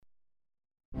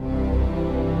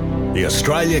The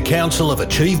Australia Council of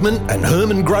Achievement and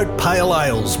Herman Grote Pale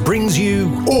Ales brings you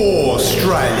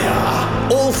Australia.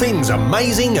 All things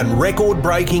amazing and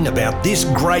record-breaking about this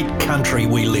great country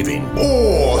we live in.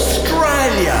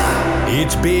 Australia.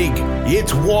 It's big,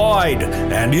 it's wide,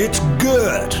 and it's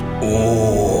girt.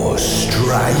 Australia.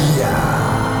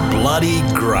 Bloody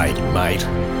great, mate.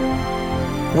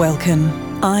 Welcome.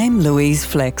 I'm Louise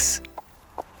Flex.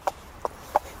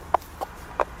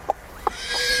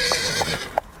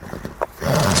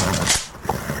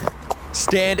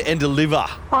 Stand and deliver.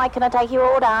 Hi, can I take your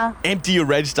order? Empty your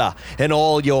register and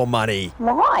all your money.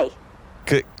 Why?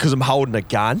 Because I'm holding a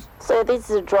gun. So this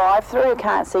is a drive-through,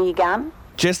 can't see your gun?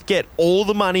 Just get all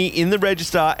the money in the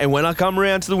register, and when I come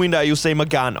around to the window, you'll see my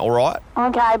gun, all right?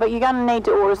 Okay, but you're going to need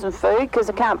to order some food because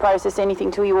I can't process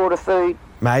anything till you order food.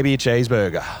 Maybe a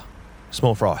cheeseburger.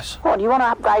 Small fries. What, do you want to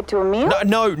upgrade to a meal?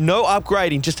 No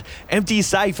upgrading. Just empty your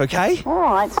safe, okay? All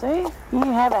right, Sue. You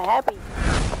have a happy...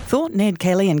 Thought Ned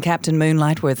Kelly and Captain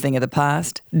Moonlight were a thing of the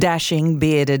past? Dashing,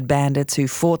 bearded bandits who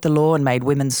fought the law and made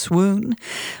women swoon?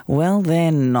 Well,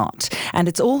 they're not. And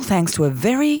it's all thanks to a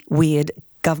very weird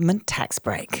government tax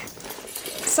break.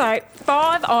 So,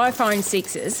 5 iPhone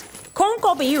 6s,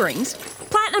 corn-cob earrings,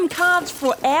 platinum cards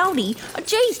for Audi. Oh,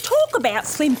 geez, talk about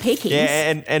slim pickings.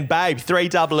 Yeah, and babe, 3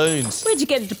 doubloons. Where'd you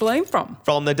get a doubloon from?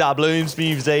 From the Doubloons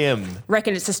Museum.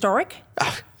 Reckon it's historic?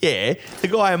 Yeah, the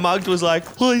guy I mugged was like,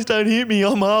 please don't hit me,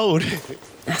 I'm old.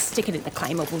 Stick it in the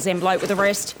claimables envelope with the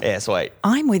rest. Yeah, sweet.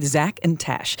 I'm with Zach and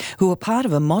Tash, who are part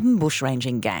of a modern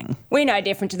bushranging gang. We're no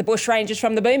different to the Bushrangers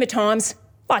from the boomer times.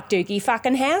 Like Dookie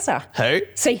fucking Howser. Who?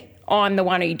 See, I'm the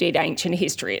one who did ancient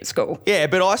history at school. Yeah,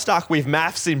 but I stuck with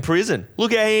maths in prison.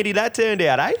 Look how handy that turned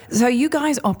out, eh? So you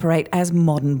guys operate as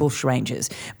modern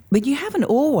bushrangers, but you haven't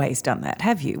always done that,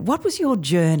 have you? What was your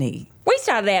journey? We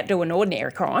started out doing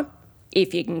ordinary crime,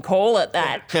 if you can call it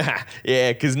that.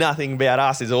 Yeah, because nothing about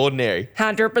us is ordinary.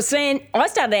 100%. I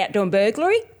started out doing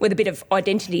burglary with a bit of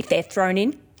identity theft thrown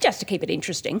in, just to keep it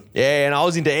interesting. Yeah, and I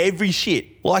was into every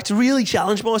shit. Like to really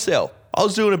challenge myself. I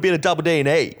was doing a bit of double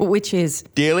D&E. Which is?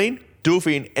 Dealing,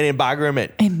 doofing and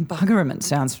embuggerment. Embuggerment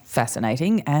sounds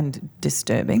fascinating and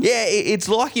disturbing. Yeah, it's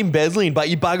like embezzling, but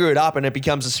you bugger it up and it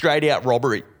becomes a straight-out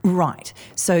robbery. Right.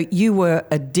 So you were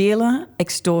a dealer,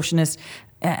 extortionist,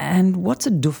 and what's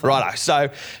a doofer? Righto, so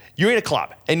you're in a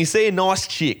club and you see a nice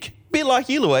chick. Bit like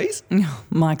you, Louise.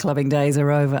 My clubbing days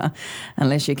are over,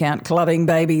 unless you count clubbing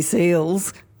baby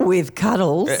seals with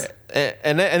cuddles.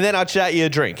 And then I'd chat you a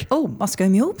drink. Oh, Moscow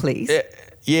Mule, please.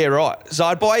 Yeah, right. So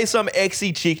I'd buy you some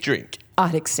exy chick drink.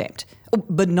 I'd accept,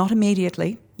 but not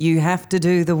immediately. You have to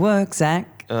do the work,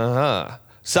 Zach. Uh-huh.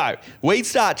 So we'd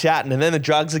start chatting and then the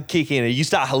drugs would kick in and you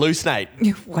start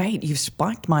hallucinating. Wait, you've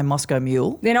spiked my Moscow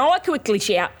Mule? Then I quickly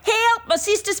shout, help, my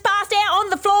sister's passed out on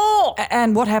the floor.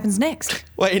 And what happens next?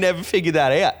 Well, you never figured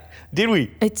that out, did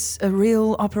we? It's a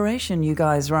real operation you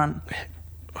guys run.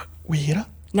 We hit her?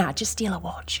 Nah, just steal a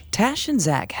watch. Tash and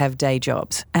Zach have day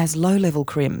jobs as low-level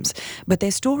crims, but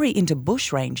their story into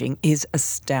bushranging is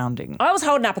astounding. I was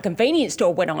holding up a convenience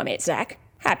store when I met Zach.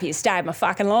 Happiest day of my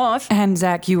fucking life. And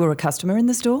Zach, you were a customer in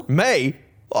the store? Me?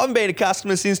 I haven't been a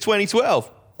customer since 2012.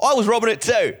 I was robbing it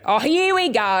too. Oh, here we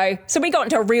go. So we got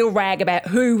into a real rag about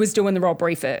who was doing the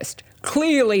robbery first.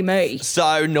 Clearly me.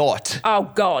 So not.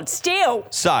 Oh, God, still.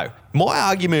 So, my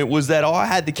argument was that I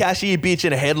had the cashier bitch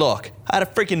in a headlock. I had a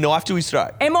freaking knife to his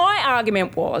throat. And my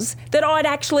argument was that I'd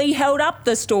actually held up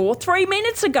the store 3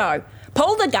 minutes ago,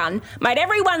 pulled the gun, made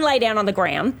everyone lay down on the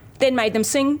ground, then made them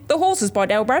sing The Horses by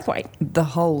Dale Brathwaite. The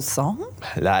whole song?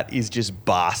 That is just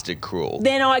bastard cruel.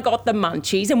 Then I got the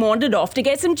munchies and wandered off to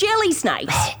get some jelly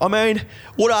snakes. I mean,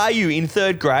 what are you, in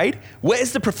 3rd grade?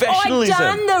 Where's the professionalism? I'd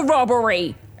done the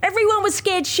robbery. Everyone was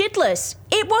scared shitless.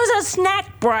 It was a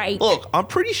snack break. Look, I'm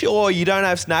pretty sure you don't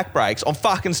have snack breaks on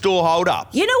fucking store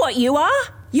hold-ups. You know what you are?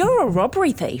 You're a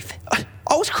robbery thief.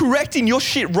 I was correcting your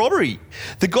shit robbery.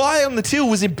 The guy on the till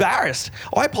was embarrassed.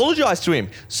 I apologised to him.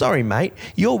 Sorry, mate,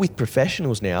 you're with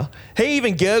professionals now. He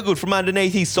even gurgled from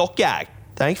underneath his sock gag,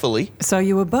 thankfully. So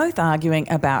you were both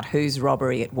arguing about whose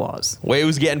robbery it was? We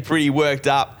was getting pretty worked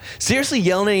up. Seriously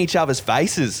yelling in each other's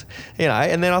faces. You know,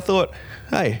 and then I thought,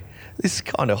 hey, this is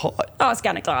kind of hot. I was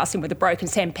going to glass him with a broken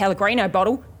San Pellegrino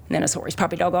bottle, and then I saw his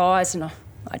puppy dog eyes, and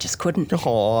I just couldn't.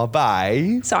 Oh,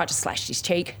 babe. So I just slashed his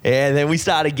cheek. Yeah, and then we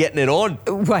started getting it on.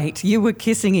 Wait, you were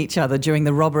kissing each other during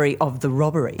the robbery of the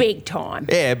robbery? Big time.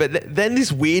 Yeah, but then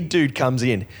this weird dude comes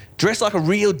in, dressed like a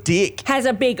real dick. Has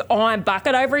a big iron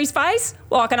bucket over his face,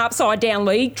 like an upside-down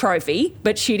league trophy,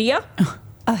 but shittier.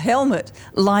 A helmet,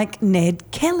 like Ned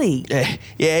Kelly.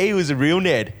 Yeah, he was a real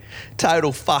Ned.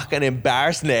 Total fucking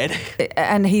embarrassed, Ned.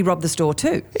 And he robbed the store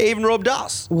too. He even robbed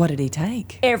us. What did he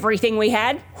take? Everything we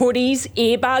had. Hoodies,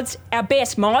 earbuds, our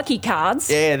best Mikey cards.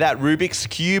 Yeah, that Rubik's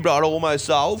Cube I'd almost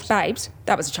solved. Babes,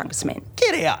 that was a chunk of cement.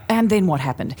 Get out. And then what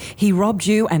happened? He robbed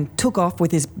you and took off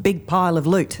with his big pile of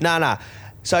loot. Nah.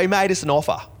 So he made us an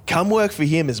offer. Come work for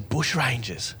him as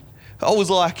Bushrangers. I was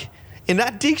like, in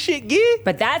that dick shit gear?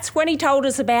 But that's when he told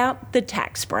us about the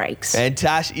tax breaks. And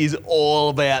Tash is all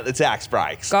about the tax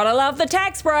breaks. Gotta love the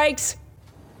tax breaks.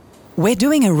 We're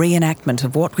doing a reenactment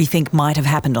of what we think might have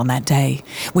happened on that day.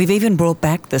 We've even brought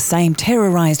back the same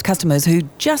terrorised customers who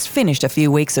just finished a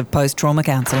few weeks of post-trauma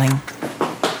counselling.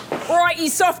 All right, you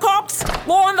soft cocks,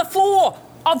 lie on the floor.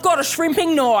 I've got a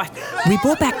shrimping knife. We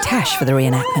brought back Tash for the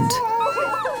reenactment.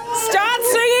 Start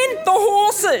singing the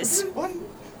horses.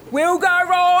 We'll go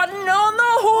riding on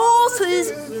the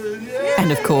horses.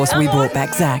 And of course, we brought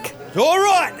back Zach. All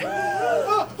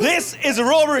right. This is a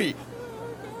robbery.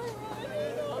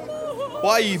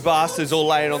 Why are you bastards all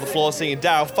laying on the floor singing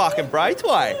Daryl fucking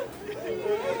Braithwaite?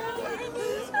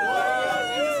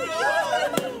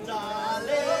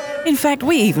 In fact,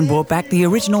 we even brought back the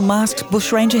original masked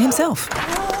bushranger himself.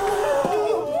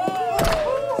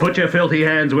 Put your filthy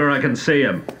hands where I can see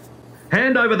 'em.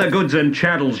 Hand over the goods and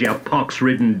chattels, you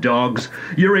pox-ridden dogs.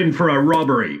 You're in for a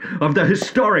robbery of the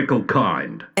historical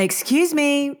kind. Excuse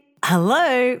me.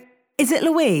 Hello. Is it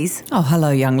Louise? Oh,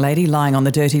 hello, young lady lying on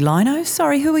the dirty lino.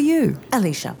 Sorry, who are you?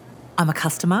 Alicia. I'm a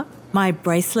customer. My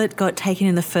bracelet got taken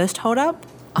in the first hold-up.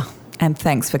 Oh, and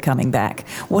thanks for coming back.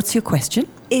 What's your question?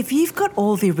 If you've got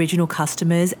all the original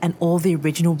customers and all the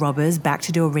original robbers back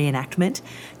to do a reenactment,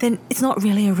 then it's not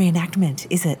really a reenactment,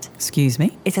 is it? Excuse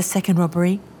me? It's a second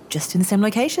robbery, just in the same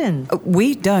location.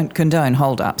 We don't condone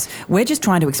hold-ups. We're just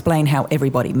trying to explain how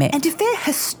everybody met. And if they're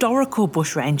historical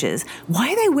bushrangers,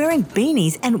 why are they wearing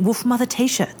beanies and Wolf Mother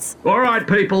t-shirts? All right,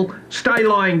 people, stay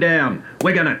lying down.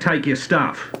 We're going to take your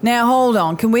stuff. Now, hold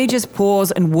on. Can we just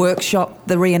pause and workshop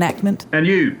the reenactment? And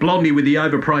you, blondie with the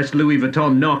overpriced Louis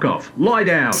Vuitton knockoff, lie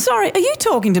down. Sorry, are you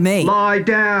talking to me? Lie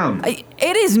down.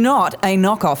 It is not a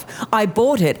knockoff. I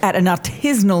bought it at an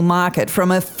artisanal market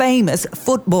from a famous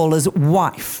footballer's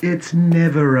wife. It's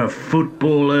never a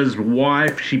footballer's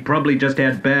wife. She probably just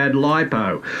had bad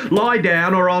lipo. Lie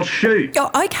down or I'll shoot. Oh,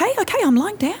 okay, I'm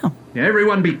lying down.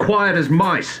 Everyone be quiet as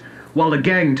mice while the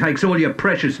gang takes all your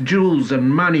precious jewels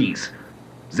and monies.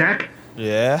 Zach?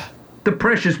 Yeah? The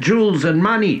precious jewels and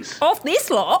monies. Off this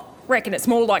lot? Reckon it's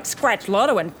more like Scratch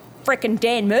Lotto and frickin'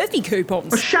 Dan Murphy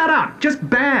coupons. Oh, shut up. Just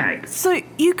bag. So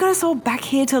you got us all back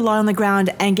here to lie on the ground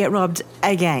and get robbed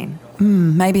again?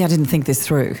 Maybe I didn't think this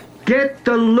through. Get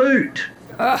the loot.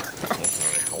 Oh,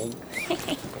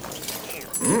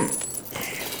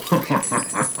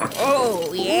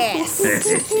 yes.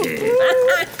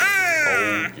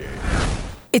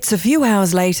 It's a few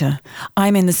hours later.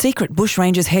 I'm in the secret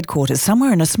Bushrangers headquarters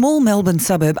somewhere in a small Melbourne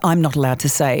suburb I'm not allowed to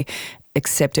say,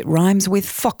 except it rhymes with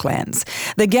Falklands.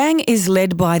 The gang is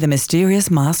led by the mysterious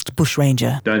masked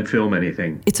bushranger. Don't film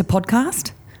anything. It's a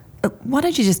podcast? Why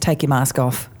don't you just take your mask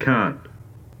off? Can't.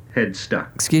 Head stuck.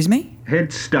 Excuse me?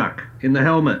 Head stuck in the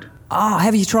helmet. Oh,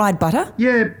 have you tried butter?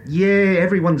 Yeah,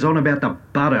 everyone's on about the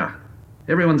butter.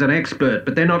 Everyone's an expert,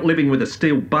 but they're not living with a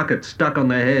steel bucket stuck on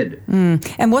their head.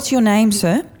 And what's your name,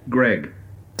 sir? Greg.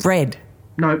 Fred.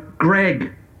 No,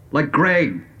 Greg. Like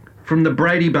Greg from the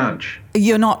Brady Bunch.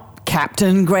 You're not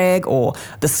Captain Greg or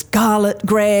the Scarlet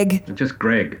Greg? Just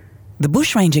Greg. The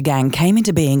Bushranger gang came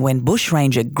into being when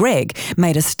Bushranger Greg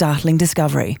made a startling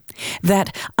discovery.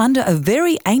 That under a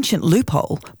very ancient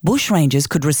loophole, Bushrangers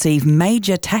could receive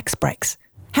major tax breaks.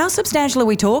 How substantial are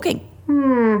we talking?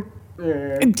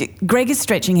 Greg is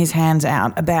stretching his hands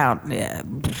out about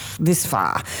this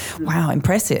far. Wow,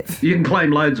 impressive. You can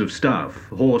claim loads of stuff.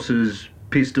 Horses,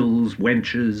 pistols,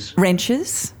 wenches.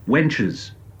 Wrenches?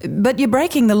 Wenches. But you're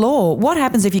breaking the law. What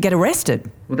happens if you get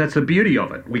arrested? Well, that's the beauty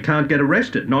of it. We can't get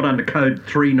arrested, not under code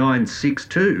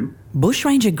 3962.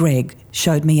 Bushranger Greg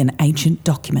showed me an ancient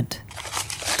document.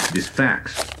 This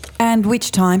fax. And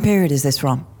which time period is this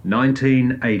from?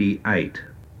 1988.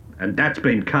 And that's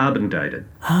been carbon dated.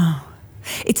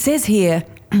 It says here,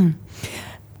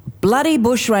 bloody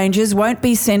bushrangers won't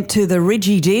be sent to the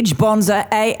Ridgy Didge, Bonza,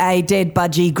 AA, Dead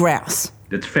Budgie, Grouse.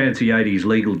 It's fancy 80s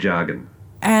legal jargon.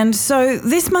 And so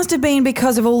this must have been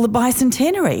because of all the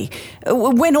bicentenary,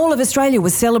 when all of Australia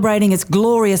was celebrating its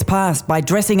glorious past by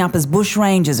dressing up as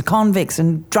bushrangers, convicts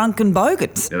and drunken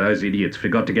bogans. Now, those idiots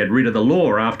forgot to get rid of the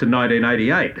law after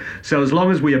 1988. So as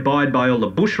long as we abide by all the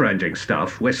bushranging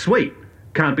stuff, we're sweet.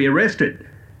 Can't be arrested.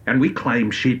 And we claim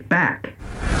shit back.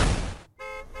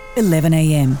 11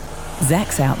 a.m.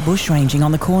 Zach's out bushranging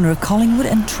on the corner of Collingwood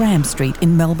and Tram Street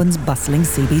in Melbourne's bustling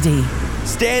CBD.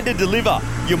 Stand and deliver.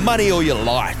 Your money or your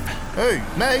life. Who,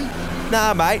 me?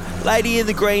 Nah, mate. Lady in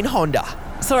the green Honda.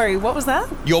 Sorry, what was that?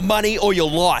 Your money or your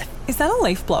life. Is that a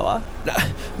leaf blower?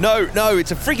 No,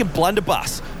 it's a freaking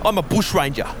blunderbuss. I'm a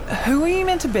bushranger. Who are you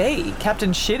meant to be?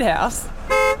 Captain Shithouse?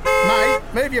 Mate,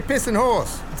 move your pissing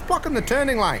horse. It's blocking the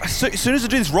turning lane. As soon as I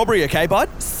do this robbery, okay, bud?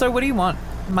 So what do you want?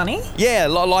 Money? Yeah,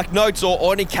 like notes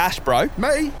or any cash, bro.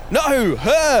 Me? No,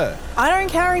 her. I don't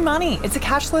carry money. It's a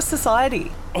cashless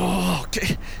society. Oh,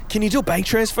 can you do a bank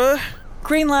transfer?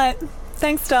 Green light.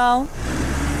 Thanks, doll.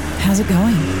 How's it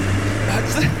going?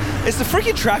 It's the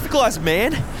freaking traffic lights,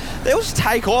 man. They all just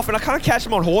take off and I can't catch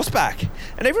them on horseback.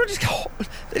 And everyone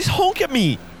just honk at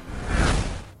me.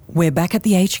 We're back at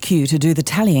the HQ to do the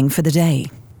tallying for the day.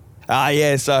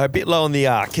 Yeah, so a bit low on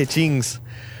the kitchings.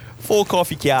 4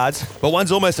 coffee cards, but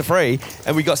one's almost a free,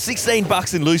 and we got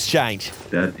 $16 in loose change.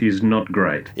 That is not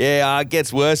great. Yeah, it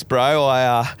gets worse,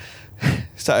 bro.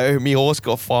 So me horse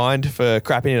got fined for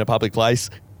crapping in a public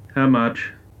place. How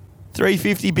much?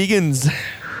 $3.50 biggins.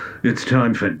 It's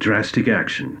time for drastic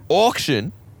action.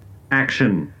 Auction?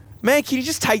 Action. Man, can you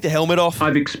just take the helmet off?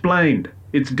 I've explained.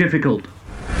 It's difficult.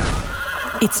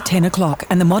 It's 10 o'clock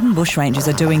and the modern bushrangers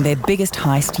are doing their biggest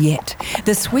heist yet.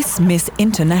 The Swiss Miss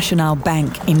International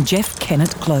Bank in Jeff Kennett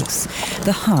Close,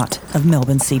 the heart of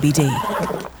Melbourne CBD.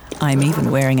 I'm even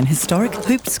wearing an historic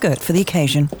hooped skirt for the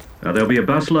occasion. Now, there'll be a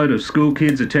busload of school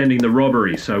kids attending the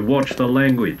robbery, so watch the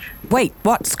language. Wait,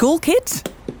 what, school kids?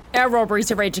 Our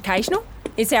robberies are educational.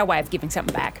 It's our way of giving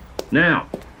something back. Now,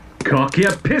 cock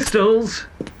your pistols.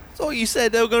 That's all you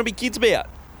said there were going to be kids about.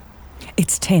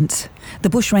 It's tense. The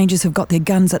bushrangers have got their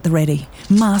guns at the ready,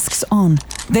 masks on.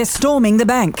 They're storming the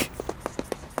bank.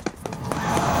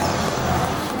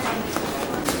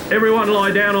 Everyone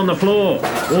lie down on the floor,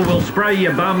 or we'll spray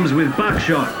your bums with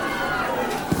buckshot.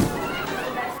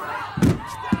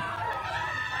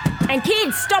 And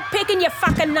kids, stop picking your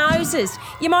fucking noses.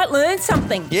 You might learn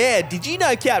something. Yeah, did you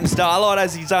know Captain Starlight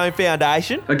has his own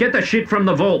foundation? Get the shit from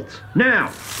the vault.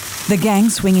 Now. The gang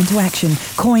swing into action.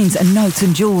 Coins and notes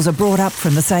and jewels are brought up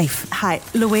from the safe. Hi,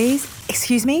 Louise.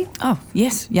 Excuse me? Oh,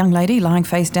 yes, young lady lying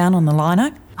face down on the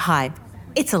lino. Hi,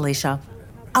 it's Alicia.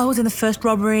 I was in the first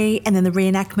robbery and then the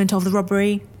reenactment of the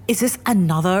robbery. Is this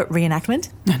another reenactment?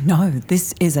 No,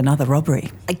 this is another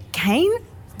robbery. Again?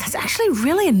 That's actually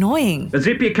really annoying.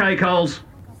 Zip your cake holes.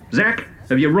 Zach,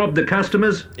 have you robbed the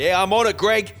customers? Yeah, I'm on it,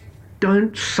 Greg.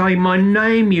 Don't say my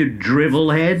name, you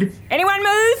drivelhead. Anyone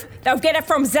move? They'll get it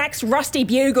from Zach's rusty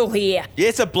bugle here. Yeah,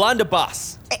 it's a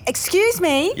blunderbuss. Excuse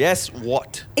me? Yes,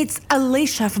 what? It's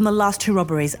Alicia from the last 2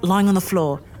 robberies, lying on the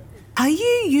floor. Are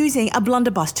you using a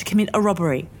blunderbuss to commit a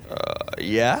robbery?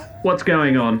 Yeah? What's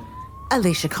going on?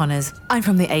 Alicia Connors, I'm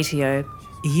from the ATO.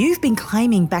 You've been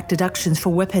claiming back deductions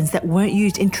for weapons that weren't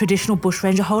used in traditional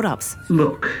bushranger hold-ups.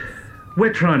 Look,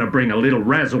 we're trying to bring a little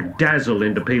razzle-dazzle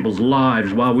into people's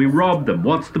lives while we rob them.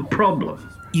 What's the problem?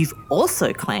 You've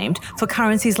also claimed for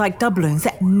currencies like doubloons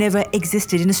that never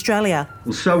existed in Australia.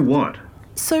 Well, so what?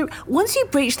 So once you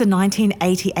breach the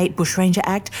 1988 Bushranger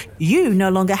Act, you no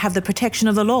longer have the protection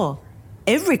of the law.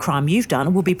 Every crime you've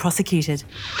done will be prosecuted.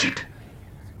 Shit.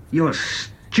 You're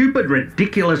stupid,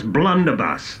 ridiculous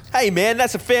blunderbuss. Hey, man,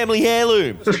 that's a family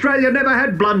heirloom. Australia never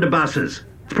had blunderbusses.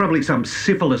 It's probably some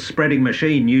syphilis-spreading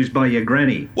machine used by your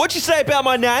granny. What'd you say about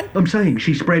my nan? I'm saying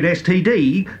she spread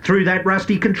STD through that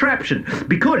rusty contraption.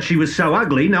 Because she was so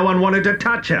ugly, no one wanted to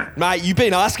touch her. Mate, you've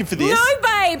been asking for this. No,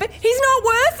 babe, he's not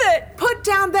worth it. Put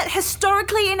down that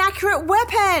historically inaccurate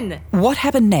weapon! What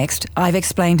happened next, I've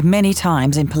explained many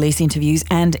times in police interviews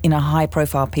and in a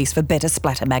high-profile piece for Better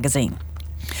Splatter magazine.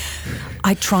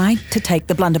 I tried to take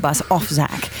the blunderbuss off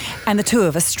Zach, and the two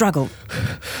of us struggled.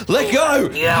 Let go!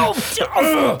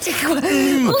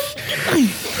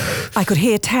 I could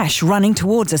hear Tash running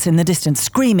towards us in the distance,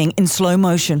 screaming in slow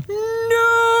motion. No!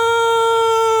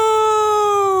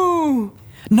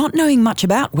 Not knowing much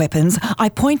about weapons, I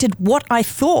pointed what I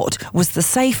thought was the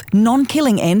safe,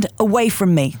 non-killing end away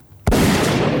from me.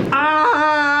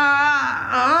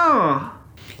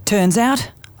 Turns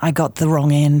out, I got the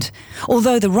wrong end.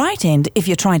 Although the right end if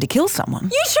you're trying to kill someone.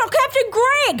 You shot Captain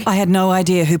Greg! I had no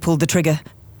idea who pulled the trigger,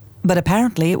 but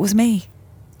apparently it was me.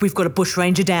 We've got a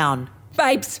bushranger down.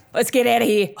 Babes, let's get out of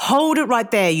here. Hold it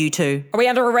right there, you two. Are we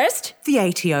under arrest? The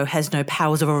ATO has no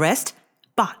powers of arrest,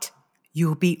 but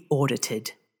you'll be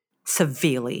audited.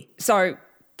 Severely. So,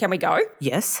 can we go?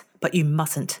 Yes, but you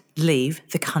mustn't leave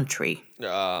the country.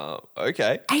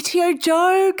 Okay. ATO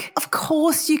joke! Of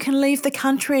course you can leave the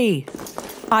country.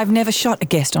 I've never shot a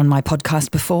guest on my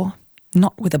podcast before.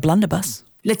 Not with a blunderbuss.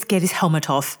 Let's get his helmet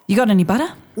off. You got any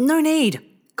butter? No need.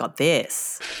 Got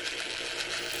this.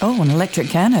 Oh, an electric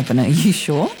can opener. You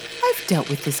sure? I've dealt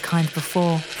with this kind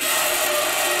before.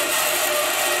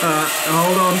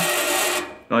 Hold on.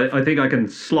 I think I can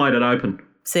slide it open.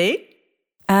 See?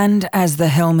 And as the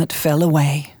helmet fell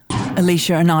away,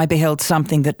 Alicia and I beheld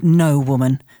something that no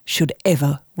woman should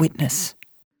ever witness.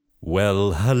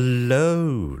 Well,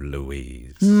 hello,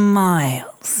 Louise.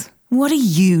 Miles, what are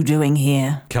you doing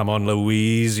here? Come on,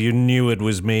 Louise, you knew it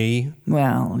was me.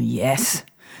 Well, yes.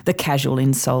 The casual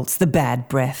insults, the bad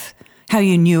breath, how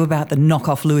you knew about the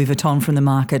knockoff Louis Vuitton from the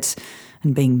markets,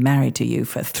 and being married to you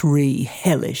for 3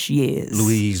 hellish years.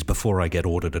 Louise, before I get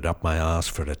audited up my arse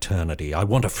for eternity, I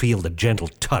want to feel the gentle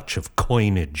touch of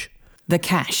coinage. The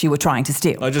cash you were trying to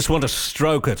steal. I just want to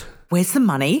stroke it. Where's the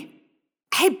money?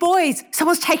 Hey, boys,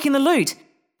 someone's taking the loot.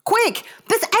 Quick,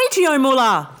 there's ATO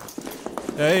Mullah.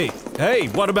 Hey,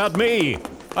 what about me?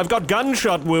 I've got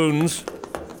gunshot wounds.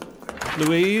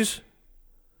 Louise?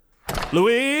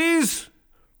 Louise?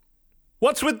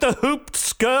 What's with the hooped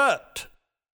skirt?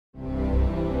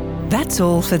 That's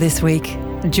all for this week.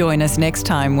 Join us next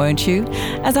time, won't you?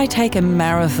 As I take a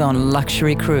marathon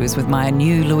luxury cruise with my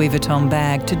new Louis Vuitton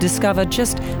bag to discover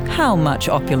just how much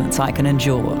opulence I can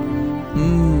endure.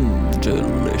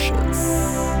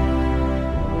 Delicious.